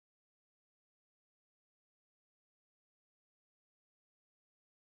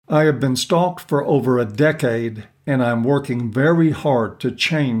I have been stalked for over a decade, and I'm working very hard to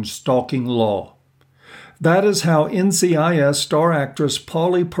change stalking law. That is how NCIS star actress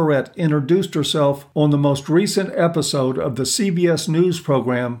Pauley Perrette introduced herself on the most recent episode of the CBS News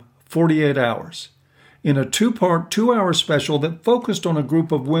program, 48 Hours, in a two-part, 2-hour special that focused on a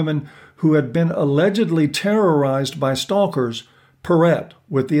group of women who had been allegedly terrorized by stalkers. Perrette,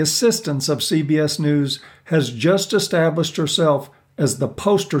 with the assistance of CBS News, has just established herself as the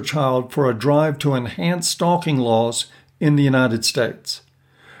poster child for a drive to enhance stalking laws in the United States.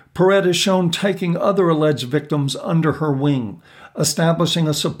 Perrette is shown taking other alleged victims under her wing, establishing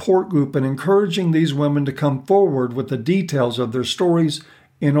a support group and encouraging these women to come forward with the details of their stories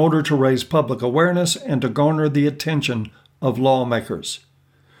in order to raise public awareness and to garner the attention of lawmakers.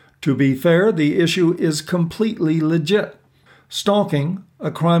 To be fair, the issue is completely legit. Stalking, a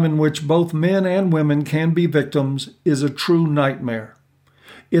crime in which both men and women can be victims, is a true nightmare.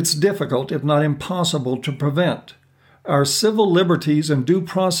 It's difficult, if not impossible, to prevent. Our civil liberties and due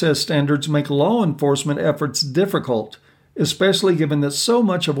process standards make law enforcement efforts difficult, especially given that so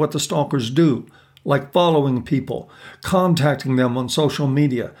much of what the stalkers do, like following people, contacting them on social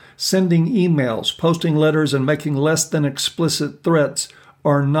media, sending emails, posting letters, and making less than explicit threats,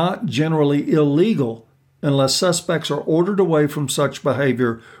 are not generally illegal unless suspects are ordered away from such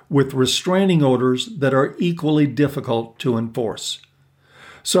behavior with restraining orders that are equally difficult to enforce.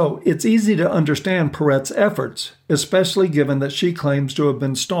 So it's easy to understand Perrette's efforts, especially given that she claims to have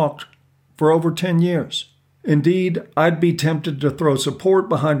been stalked for over 10 years. Indeed, I'd be tempted to throw support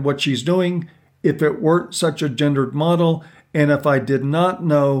behind what she's doing if it weren't such a gendered model and if I did not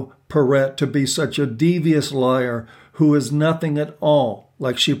know Perrette to be such a devious liar who is nothing at all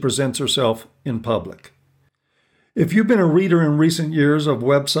like she presents herself in public. If you've been a reader in recent years of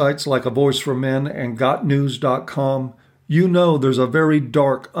websites like A Voice for Men and GotNews.com, you know there's a very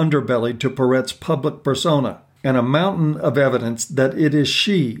dark underbelly to Perrette's public persona and a mountain of evidence that it is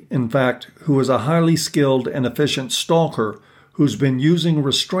she, in fact, who is a highly skilled and efficient stalker who's been using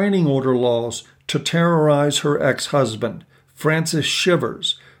restraining order laws to terrorize her ex-husband, Francis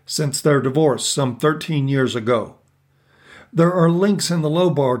Shivers, since their divorce some 13 years ago. There are links in the low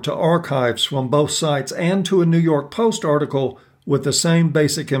bar to archives from both sites and to a New York Post article with the same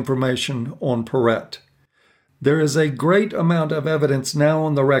basic information on Perrette. There is a great amount of evidence now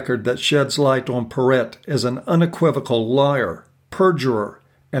on the record that sheds light on Perrette as an unequivocal liar, perjurer,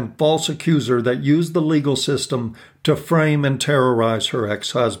 and false accuser that used the legal system to frame and terrorize her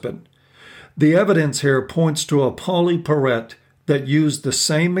ex-husband. The evidence here points to a Pauley Perrette that used the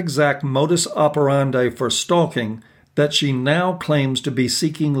same exact modus operandi for stalking that she now claims to be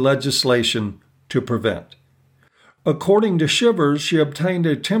seeking legislation to prevent. According to Shivers, she obtained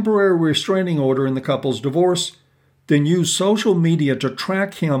a temporary restraining order in the couple's divorce, then used social media to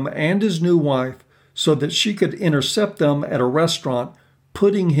track him and his new wife so that she could intercept them at a restaurant,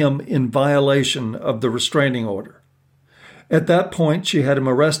 putting him in violation of the restraining order. At that point, she had him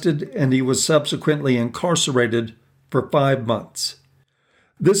arrested and he was subsequently incarcerated for 5 months.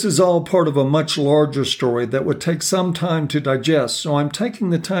 This is all part of a much larger story that would take some time to digest, so I'm taking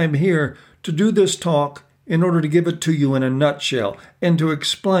the time here to do this talk in order to give it to you in a nutshell and to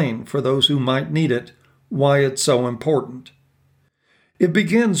explain, for those who might need it, why it's so important. It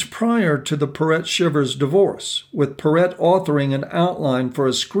begins prior to the Perrette Shivers divorce, with Perrette authoring an outline for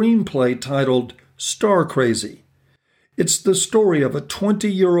a screenplay titled Star Crazy. It's the story of a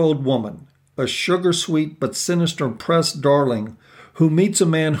 20-year-old woman, a sugar-sweet but sinister press darling, who meets a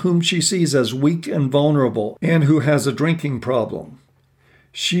man whom she sees as weak and vulnerable and who has a drinking problem.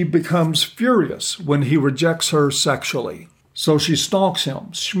 She becomes furious when he rejects her sexually, so she stalks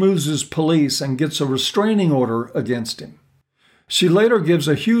him, schmoozes police, and gets a restraining order against him. She later gives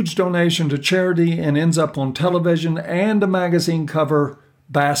a huge donation to charity and ends up on television and a magazine cover,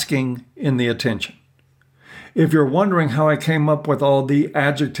 basking in the attention. If you're wondering how I came up with all the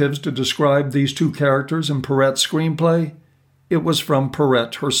adjectives to describe these two characters in Perrette's screenplay, it was from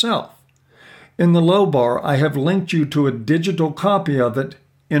Perrette herself. In the low bar, I have linked you to a digital copy of it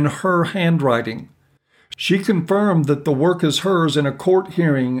in her handwriting. She confirmed that the work is hers in a court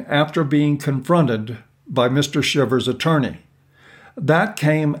hearing after being confronted by Mr. Shivers' attorney. That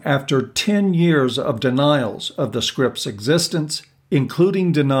came after 10 years of denials of the script's existence,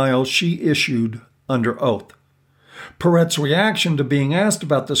 including denials she issued under oath. Perrette's reaction to being asked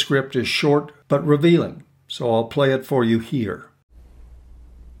about the script is short but revealing, so I'll play it for you here.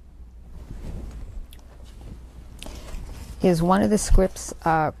 Is one of the scripts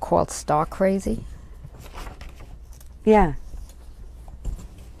called Star Crazy? Yeah.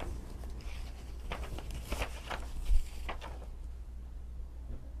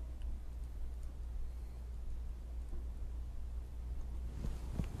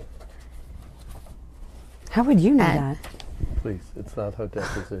 How would you know And- that? Please, it's not her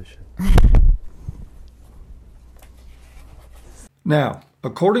deposition. Now,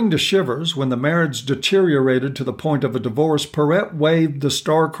 according to Shivers, when the marriage deteriorated to the point of a divorce, Perrette waved the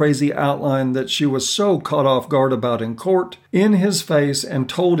star-crazy outline that she was so caught off guard about in court in his face and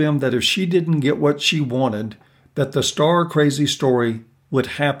told him that if she didn't get what she wanted, that the star-crazy story would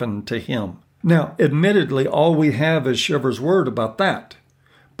happen to him. Now, admittedly, all we have is Shivers' word about that.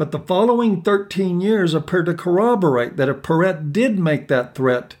 But the following 13 years appear to corroborate that if Perrette did make that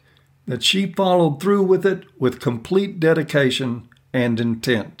threat, that she followed through with it with complete dedication and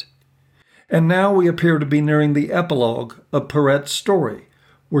intent. And now we appear to be nearing the epilogue of Perrette's story,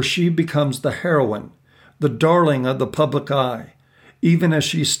 where she becomes the heroine, the darling of the public eye, even as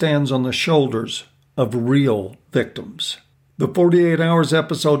she stands on the shoulders of real victims. The 48 Hours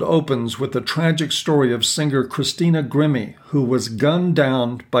episode opens with the tragic story of singer Christina Grimmie, who was gunned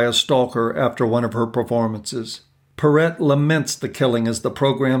down by a stalker after one of her performances. Perrette laments the killing as the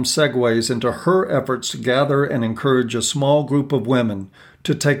program segues into her efforts to gather and encourage a small group of women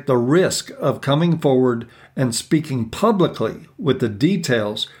to take the risk of coming forward and speaking publicly with the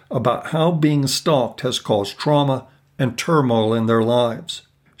details about how being stalked has caused trauma and turmoil in their lives.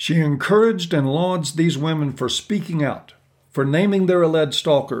 She encouraged and lauds these women for speaking out, for naming their alleged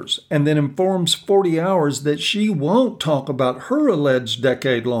stalkers, and then informs 40 Hours that she won't talk about her alleged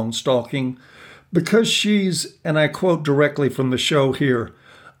decade-long stalking because she's, and I quote directly from the show here,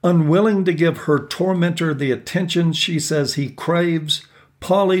 unwilling to give her tormentor the attention she says he craves.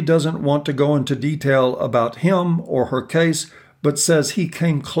 Pauley doesn't want to go into detail about him or her case, but says he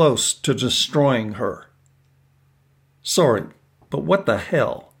came close to destroying her. Sorry, but what the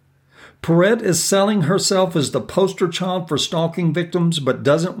hell? Perrette is selling herself as the poster child for stalking victims, but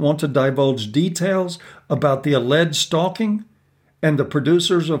doesn't want to divulge details about the alleged stalking? And the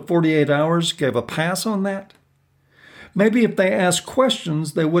producers of 48 Hours gave a pass on that? Maybe if they asked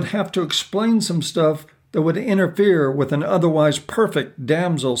questions, they would have to explain some stuff that would interfere with an otherwise perfect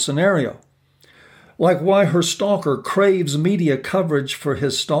Damsel scenario. Like why her stalker craves media coverage for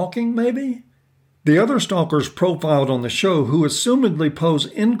his stalking, maybe? The other stalkers profiled on the show who assumedly pose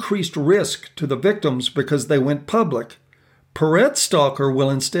increased risk to the victims because they went public. Perrette's stalker will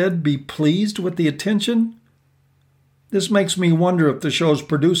instead be pleased with the attention? This makes me wonder if the show's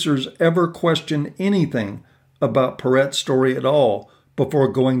producers ever question anything about Perrette's story at all before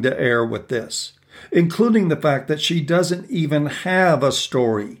going to air with this, including the fact that she doesn't even have a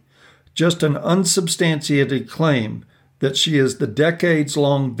story, just an unsubstantiated claim that she is the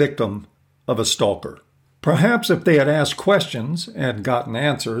decades-long victim of a stalker. Perhaps if they had asked questions and gotten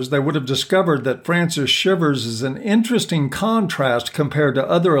answers, they would have discovered that Frances Shivers is an interesting contrast compared to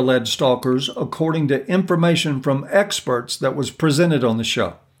other alleged stalkers, according to information from experts that was presented on the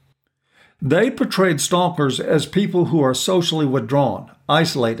show. They portrayed stalkers as people who are socially withdrawn,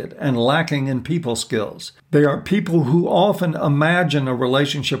 isolated, and lacking in people skills. They are people who often imagine a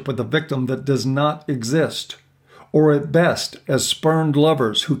relationship with a victim that does not exist, or at best as spurned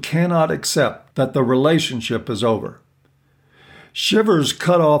lovers who cannot accept that the relationship is over. Shivers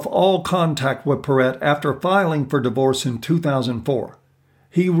cut off all contact with Perrette after filing for divorce in 2004.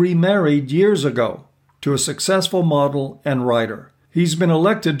 He remarried years ago to a successful model and writer. He's been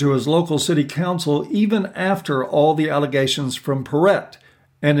elected to his local city council even after all the allegations from Perrette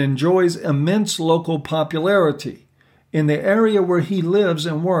and enjoys immense local popularity. In the area where he lives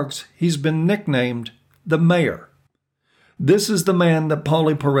and works, he's been nicknamed the mayor. This is the man that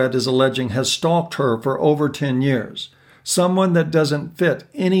Pauley Perrette is alleging has stalked her for over 10 years, someone that doesn't fit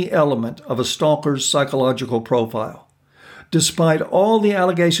any element of a stalker's psychological profile. Despite all the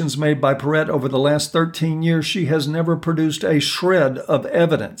allegations made by Perrette over the last 13 years, she has never produced a shred of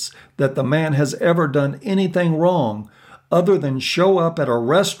evidence that the man has ever done anything wrong other than show up at a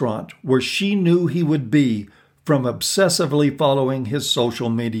restaurant where she knew he would be from obsessively following his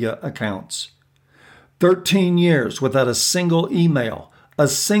social media accounts. 13 years without a single email, a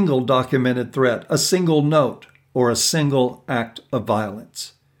single documented threat, a single note, or a single act of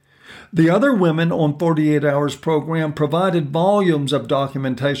violence. The other women on 48 Hours program provided volumes of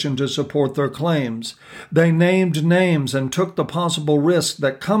documentation to support their claims. They named names and took the possible risk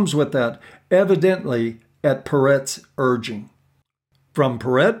that comes with that, evidently at Perrette's urging. From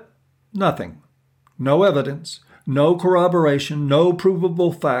Perrette, nothing. No evidence, no corroboration, no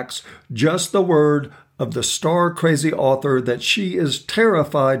provable facts, just the word of the star-crazy author that she is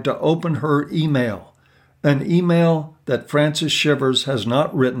terrified to open her email, an email that Frances Shivers has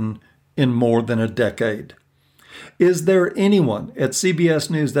not written in more than a decade. Is there anyone at CBS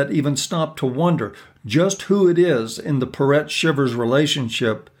News that even stopped to wonder just who it is in the Perrette-Shivers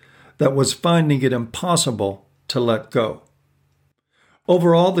relationship that was finding it impossible to let go.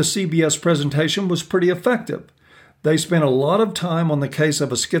 Overall, the CBS presentation was pretty effective. They spent a lot of time on the case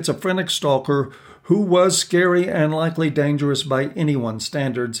of a schizophrenic stalker who was scary and likely dangerous by anyone's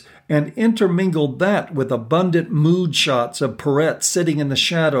standards, and intermingled that with abundant mood shots of Perrette sitting in the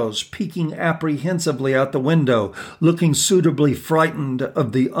shadows, peeking apprehensively out the window, looking suitably frightened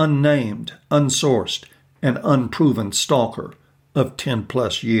of the unnamed, unsourced, and unproven stalker of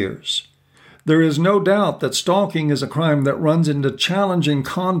 10-plus years. There is no doubt that stalking is a crime that runs into challenging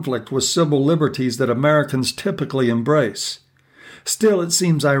conflict with civil liberties that Americans typically embrace. Still, it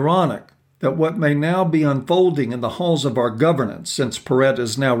seems ironic that what may now be unfolding in the halls of our governance, since Perrette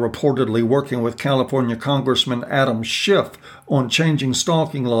is now reportedly working with California Congressman Adam Schiff on changing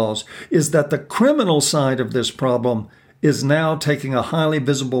stalking laws, is that the criminal side of this problem is now taking a highly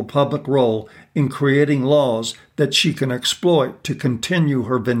visible public role in creating laws that she can exploit to continue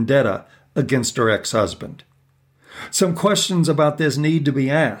her vendetta against her ex-husband. Some questions about this need to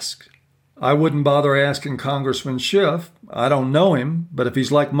be asked. I wouldn't bother asking Congressman Schiff. I don't know him, but if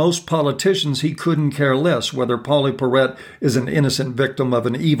he's like most politicians, he couldn't care less whether Pauley Perrette is an innocent victim of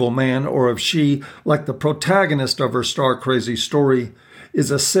an evil man or if she, like the protagonist of her star-crazy story,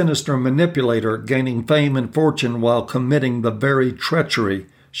 is a sinister manipulator gaining fame and fortune while committing the very treachery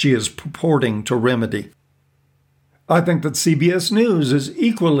she is purporting to remedy. I think that CBS News is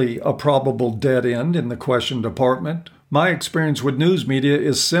equally a probable dead end in the question department. My experience with news media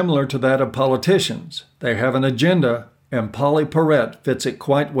is similar to that of politicians. They have an agenda, and Pauley Perrette fits it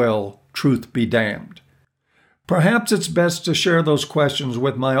quite well, truth be damned. Perhaps it's best to share those questions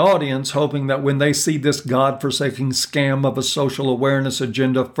with my audience, hoping that when they see this godforsaking scam of a social awareness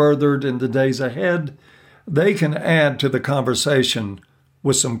agenda furthered in the days ahead, they can add to the conversation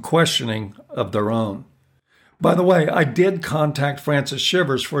with some questioning of their own. By the way, I did contact Francis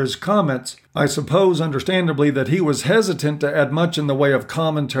Shivers for his comments. I suppose, understandably, that he was hesitant to add much in the way of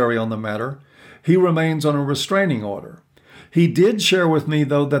commentary on the matter. He remains on a restraining order. He did share with me,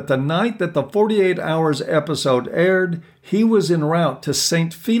 though, that the night that the 48 Hours episode aired, he was en route to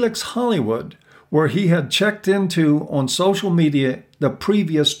St. Felix, Hollywood, where he had checked into on social media the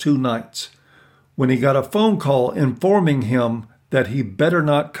previous 2 nights, when he got a phone call informing him that he better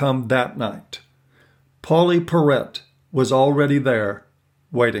not come that night. Pauley Perrette was already there,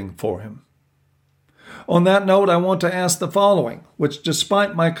 waiting for him. On that note, I want to ask the following, which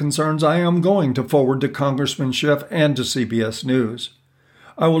despite my concerns, I am going to forward to Congressman Schiff and to CBS News.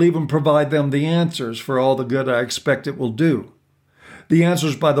 I will even provide them the answers for all the good I expect it will do. The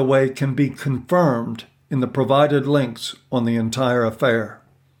answers, by the way, can be confirmed in the provided links on the entire affair.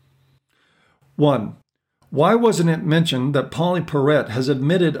 1. Why wasn't it mentioned that Pauley Perrette has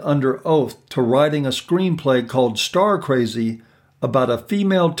admitted under oath to writing a screenplay called Star Crazy about a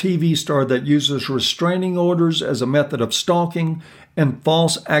female TV star that uses restraining orders as a method of stalking and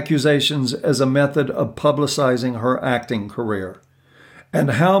false accusations as a method of publicizing her acting career?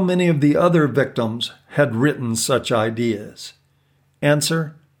 And how many of the other victims had written such ideas?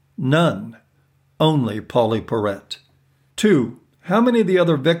 Answer: none. Only Pauley Perrette. 2. How many of the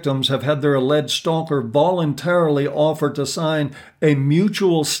other victims have had their alleged stalker voluntarily offer to sign a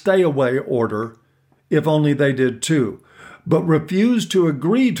mutual stay-away order, if only they did too, but refused to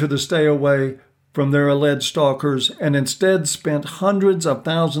agree to the stay-away from their alleged stalkers and instead spent hundreds of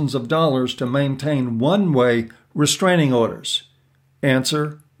thousands of dollars to maintain one-way restraining orders?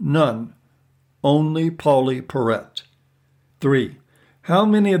 Answer: none. Only Pauley Perrette. 3. How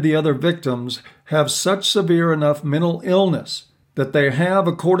many of the other victims have such severe enough mental illness that they have,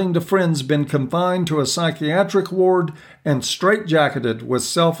 according to friends, been confined to a psychiatric ward and straitjacketed with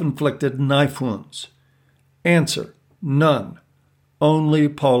self-inflicted knife wounds? Answer: none. Only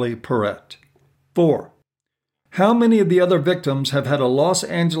Pauley Perrette. 4. How many of the other victims have had a Los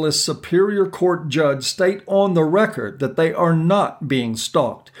Angeles Superior Court judge state on the record that they are not being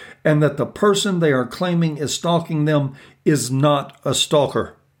stalked and that the person they are claiming is stalking them is not a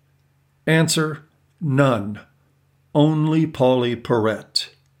stalker? Answer: none. Only Pauley Perrette.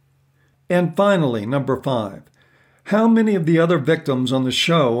 And finally, number 5. How many of the other victims on the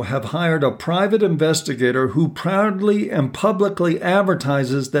show have hired a private investigator who proudly and publicly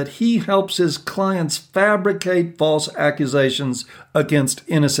advertises that he helps his clients fabricate false accusations against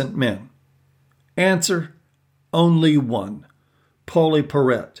innocent men? Answer: only one. Pauley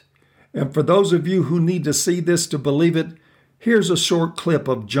Perrette. And for those of you who need to see this to believe it, here's a short clip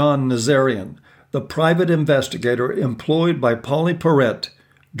of John Nazarian, the private investigator employed by Pauley Perrette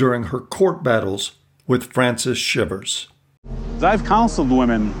during her court battles with Francis Shivers. I've counseled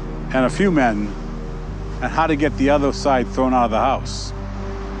women and a few men on how to get the other side thrown out of the house.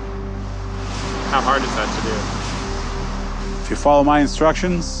 How hard is that to do? If you follow my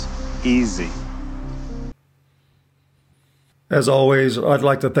instructions, easy. As always, I'd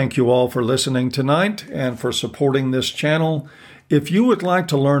like to thank you all for listening tonight and for supporting this channel. If you would like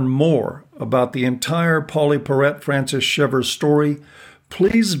to learn more about the entire Pauley Perrette Francis Shivers story,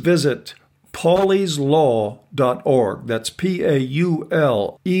 please visit pauleyslaw.org. That's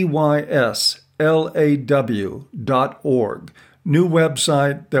PAULEYSLAW.org. New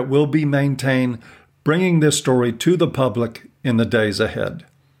website that will be maintained, bringing this story to the public in the days ahead.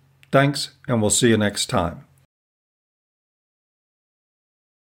 Thanks, and we'll see you next time.